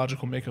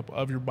physiological makeup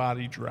of your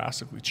body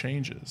drastically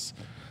changes.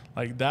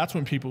 That's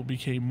when people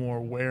became more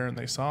aware and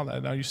they saw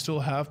that. Now you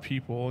still have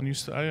people, and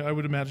I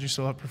would imagine you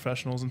still have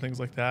professionals and things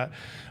like that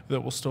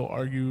will still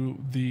argue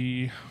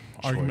the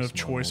argument of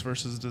choice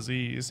versus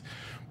disease.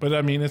 But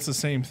I mean, it's the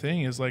same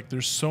thing. Is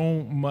there's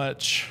so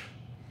much.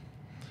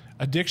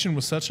 Addiction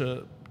was such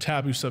a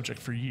taboo subject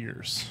for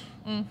years,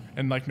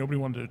 and nobody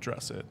wanted to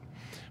address it.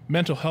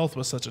 Mental health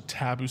was such a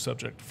taboo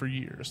subject for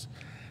years.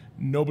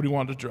 Nobody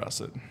wanted to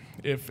address it.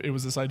 If it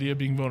was this idea of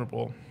being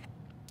vulnerable.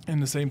 And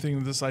the same thing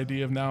with this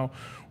idea of now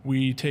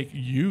we take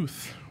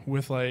youth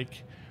with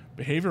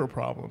behavioral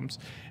problems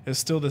is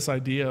still this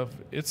idea of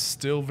it's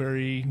still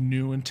very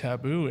new and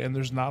taboo, and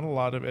there's not a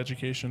lot of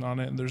education on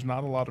it, and there's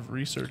not a lot of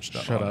research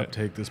done Shut on up, it.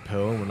 take this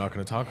pill, and we're not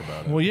going to talk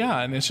about it. Well, yeah,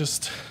 and it's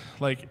just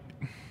I've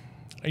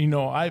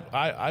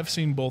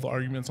seen both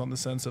arguments on the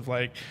sense of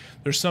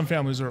there's some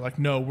families that are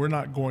no, we're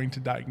not going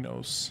to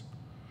diagnose.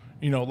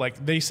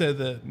 They said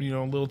that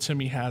little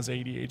Timmy has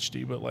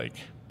ADHD, but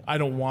I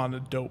don't want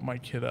to dope my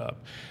kid up.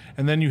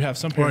 And then you have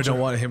some parents... Or I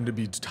don't want him to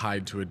be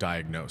tied to a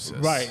diagnosis.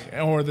 Right.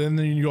 Or then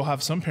you'll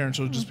have some parents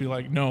who will just be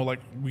no,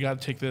 we got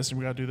to take this and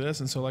we got to do this.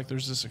 And so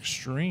there's this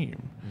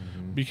extreme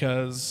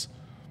because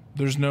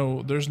there's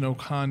no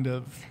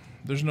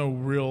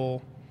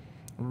real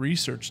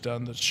research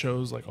done that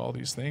shows all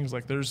these things.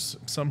 There's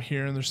some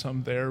here and there's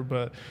some there,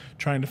 but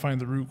trying to find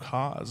the root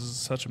cause is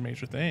such a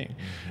major thing.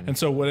 And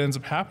so what ends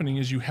up happening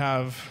is you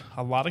have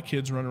a lot of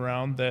kids run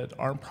around that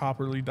aren't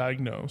properly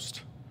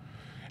diagnosed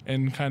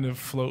and kind of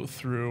float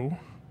through.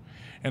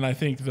 And I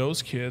think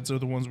those kids are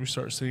the ones we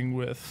start seeing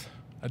with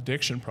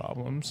addiction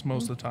problems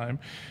most of the time,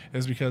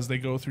 is because they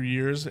go through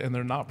years and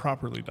they're not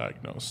properly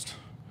diagnosed.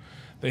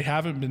 They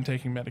haven't been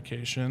taking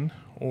medication,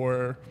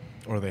 or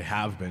they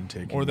have been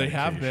taking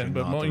medication,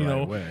 but not the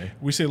right way.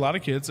 We see a lot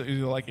of kids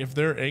if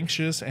they're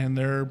anxious and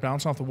they're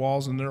bouncing off the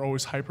walls and they're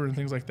always hyper and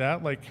things like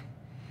that,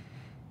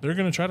 they're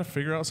going to try to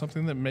figure out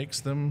something that makes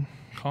them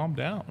calm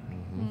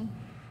down,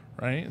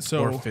 right?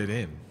 So or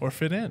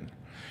fit in.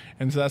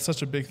 And so that's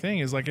such a big thing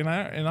is and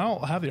I'll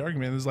have the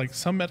argument is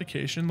some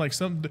medication,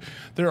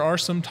 there are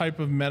some type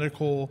of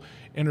medical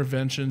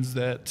interventions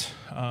that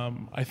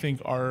I think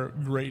are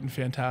great and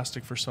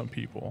fantastic for some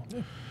people.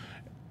 Yeah.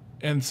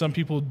 And some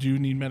people do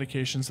need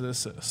medications that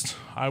assist.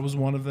 I was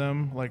one of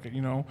them,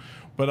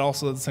 but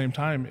also at the same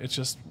time, it's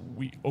just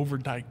we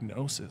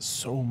overdiagnose it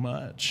so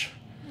much.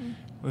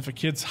 If a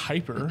kid's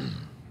hyper,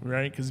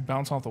 right, because he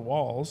bounces off the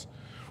walls,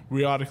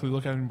 we automatically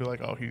look at him and be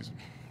oh, he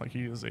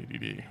is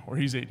ADD or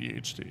he's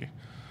ADHD.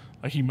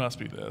 He must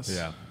be this.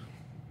 Yeah.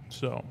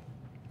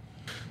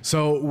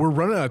 So we're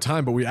running out of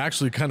time, but we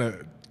actually kind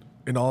of,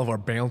 in all of our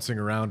bouncing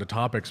around to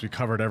topics, we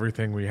covered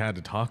everything we had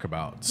to talk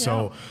about. Yeah.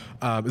 So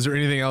is there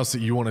anything else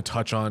that you want to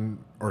touch on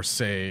or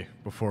say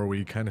before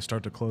we kind of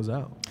start to close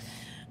out?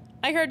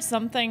 I heard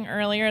something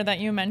earlier that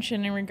you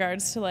mentioned in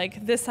regards to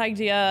this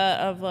idea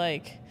of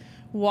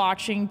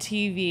watching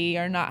TV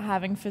or not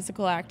having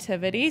physical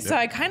activity. Yep. So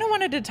I kind of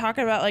wanted to talk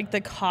about the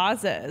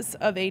causes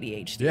of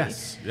ADHD.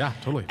 Yes. Yeah,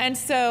 totally. And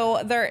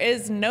so there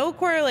is no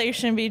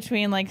correlation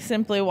between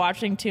simply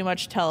watching too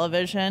much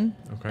television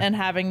and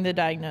having the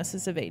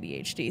diagnosis of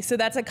ADHD. So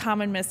that's a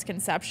common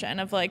misconception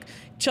of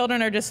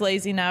children are just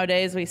lazy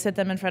nowadays. We sit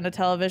them in front of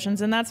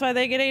televisions and that's why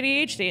they get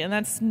ADHD. And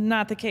that's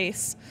not the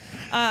case.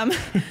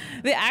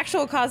 The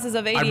actual causes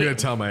of ADHD. I'm going to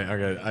tell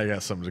I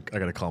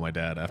got to call my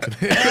dad after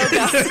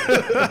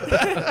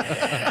this.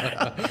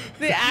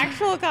 The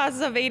actual causes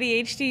of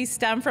ADHD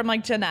stem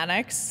from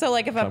genetics. So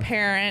if a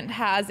parent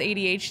has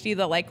ADHD,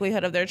 the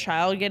likelihood of their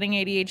child getting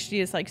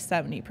ADHD is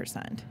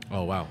 70%.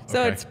 Oh, wow.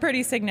 So it's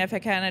pretty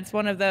significant. It's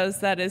one of those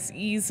that is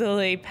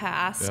easily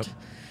passed.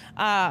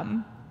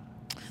 Yep.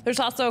 There's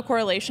also a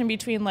correlation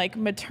between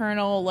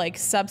maternal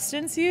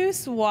substance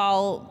use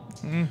while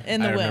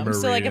in the womb.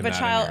 So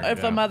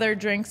if a mother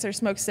drinks or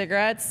smokes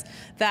cigarettes,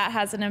 that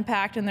has an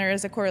impact, and there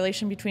is a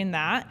correlation between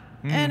that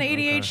and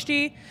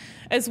ADHD,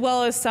 as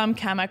well as some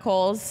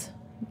chemicals.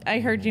 I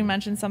heard you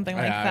mention something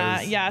like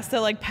that. Yeah,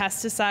 so like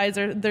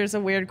pesticides, there's a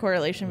weird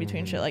correlation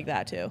between shit like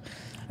that too.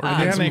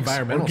 And some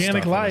environmental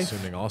organic stuff, life. I'm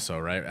assuming also,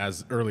 right?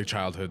 As early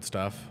childhood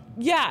stuff.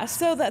 Yeah,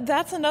 so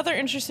that's another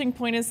interesting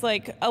point is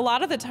like a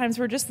lot of the times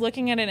we're just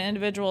looking at an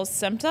individual's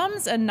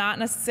symptoms and not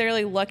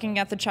necessarily looking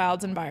at the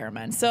child's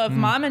environment. So if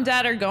mom and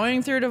dad are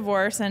going through a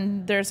divorce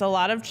and there's a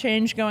lot of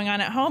change going on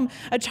at home,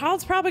 a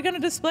child's probably going to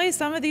display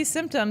some of these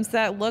symptoms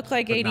that look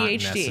like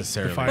ADHD.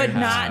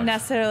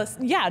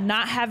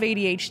 Not have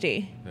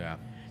ADHD. Yeah.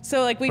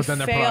 So like but then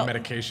they're put on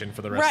medication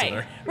for the rest of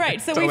their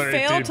right. So we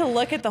fail to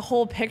look at the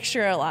whole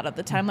picture a lot of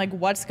the time, like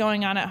what's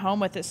going on at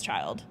home with this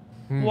child.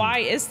 Why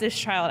is this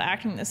child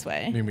acting this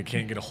way? I mean, we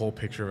can't get a whole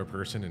picture of a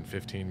person in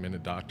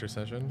 15-minute doctor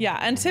session. Yeah,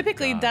 and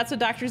typically that's what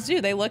doctors do.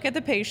 They look at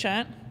the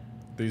patient.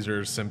 These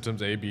are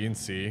symptoms A, B, and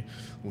C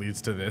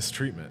leads to this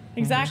treatment.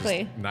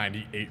 Exactly.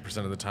 98%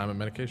 of the time of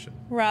medication.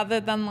 Rather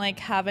than like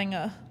having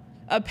a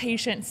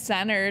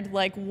patient-centered,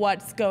 like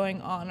what's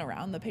going on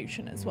around the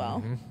patient as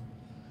well.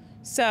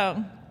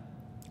 So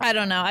I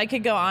don't know. I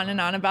could go on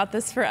and on about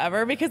this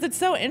forever because it's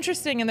so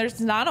interesting and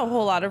there's not a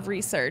whole lot of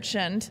research,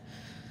 and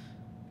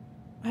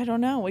I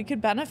don't know. We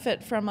could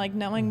benefit from like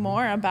knowing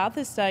more about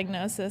this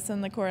diagnosis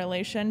and the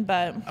correlation,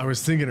 but I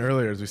was thinking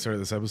earlier as we started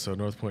this episode,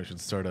 North Point should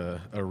start a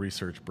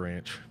research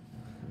branch.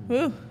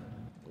 Woo.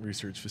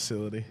 Research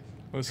facility.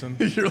 Listen.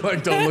 You're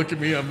like, don't look at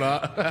me, I'm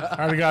not. I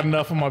already got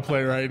enough on my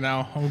plate right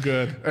now. I'm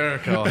good.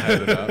 Erika, I'll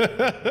head it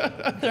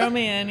up. Throw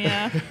me in,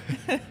 yeah.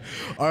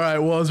 All right,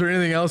 well, is there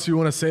anything else you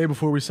want to say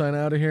before we sign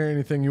out of here?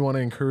 Anything you want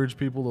to encourage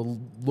people to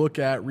look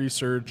at,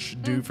 research,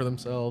 do for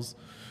themselves?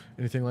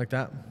 Anything like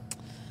that?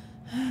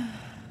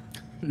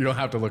 You don't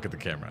have to look at the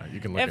camera. You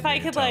can look at me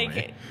and tell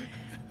me.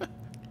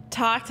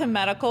 Talk to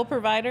medical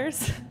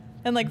providers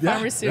and like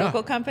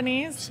pharmaceutical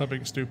companies. Stop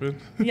being stupid.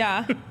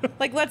 Yeah.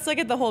 Like, let's look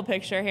at the whole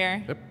picture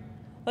here. Yep.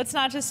 Let's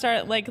not just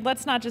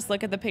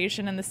look at the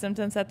patient and the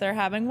symptoms that they're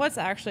having. What's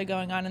actually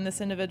going on in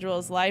this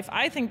individual's life?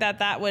 I think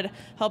that would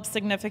help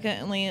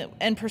significantly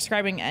in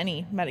prescribing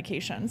any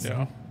medications.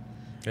 Yeah.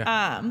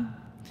 Yeah.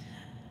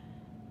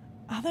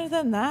 Other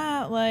than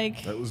that,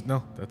 like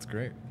that's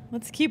great.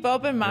 let's keep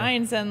open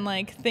minds and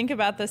like think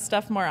about this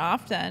stuff more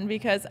often,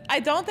 because I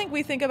don't think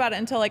we think about it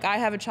until like I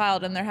have a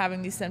child and they're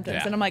having these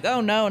symptoms and I'm like,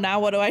 oh no, now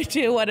what do I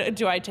do? What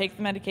do I take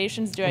the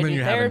medications? Do I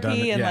do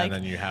therapy? And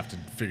then you have to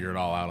figure it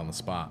all out on the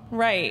spot.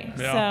 Right.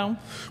 Yeah. So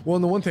well,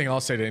 and the one thing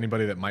I'll say to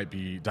anybody that might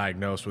be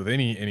diagnosed with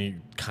any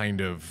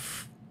kind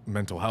of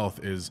mental health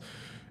is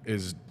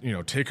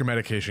take your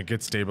medication,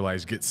 get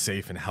stabilized, get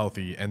safe and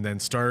healthy, and then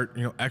start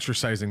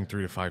exercising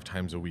 3 to 5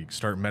 times a week.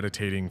 Start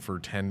meditating for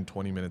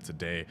 10-20 minutes a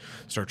day.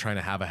 Start trying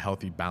to have a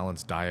healthy,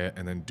 balanced diet,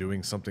 and then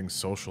doing something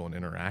social and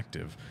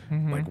interactive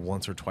like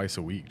once or twice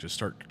a week. Just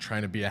start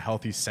trying to be a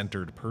healthy,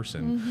 centered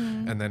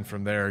person, and then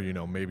from there,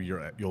 maybe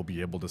you'll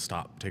be able to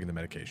stop taking the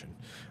medication.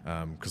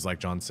 Because like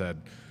John said,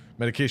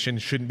 medication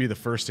shouldn't be the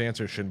first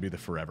answer, shouldn't be the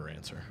forever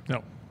answer.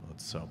 No.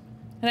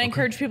 And I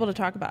encourage people to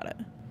talk about it.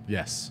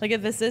 Yes. Like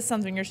if this is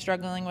something you're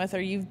struggling with, or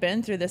you've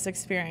been through this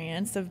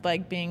experience of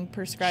like being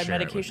prescribed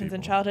medications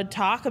in childhood,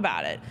 talk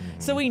about it.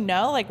 So we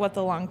know like what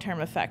the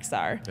long-term effects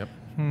are. Yep.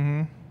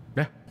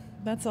 Yeah.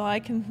 That's all I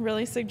can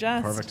really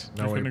suggest. Perfect.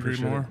 I couldn't agree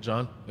more.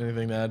 John,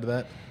 anything to add to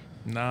that?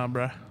 Nah,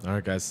 bruh. All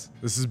right, guys.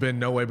 This has been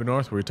No Way But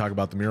North, where we talk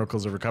about the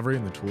miracles of recovery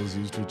and the tools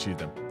used to achieve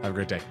them. Have a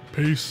great day.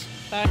 Peace.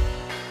 Bye.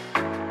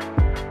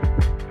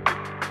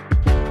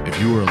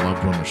 If you or a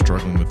loved one are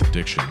struggling with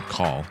addiction,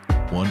 call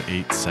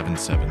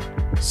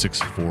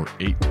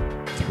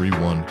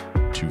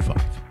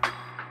 1-877-648-3125.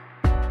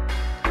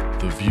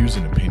 The views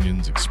and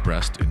opinions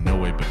expressed in No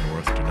Way But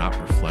North do not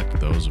reflect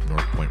those of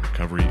North Point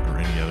Recovery or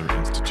any other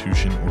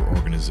institution or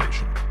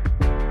organization.